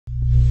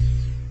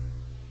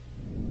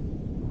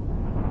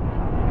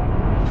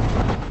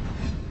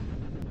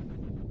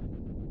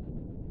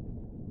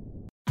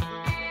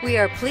We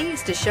are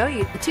pleased to show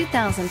you the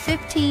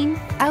 2015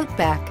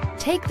 Outback.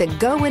 Take the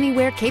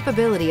go-anywhere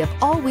capability of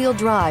all-wheel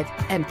drive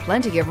and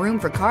plenty of room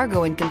for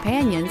cargo and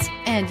companions,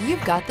 and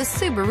you've got the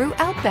Subaru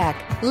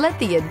Outback. Let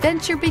the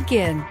adventure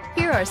begin.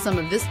 Here are some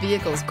of this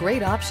vehicle's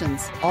great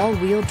options: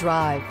 all-wheel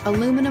drive,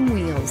 aluminum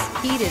wheels,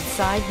 heated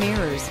side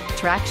mirrors,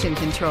 traction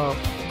control,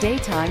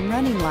 daytime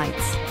running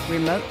lights,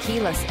 remote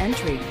keyless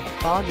entry,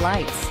 fog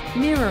lights,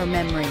 mirror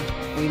memory,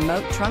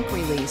 remote trunk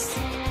release,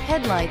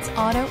 headlights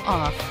auto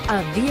off.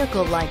 A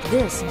vehicle like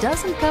this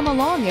doesn't come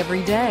along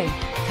every day.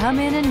 Come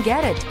in and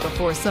get it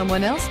before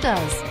someone else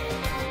does.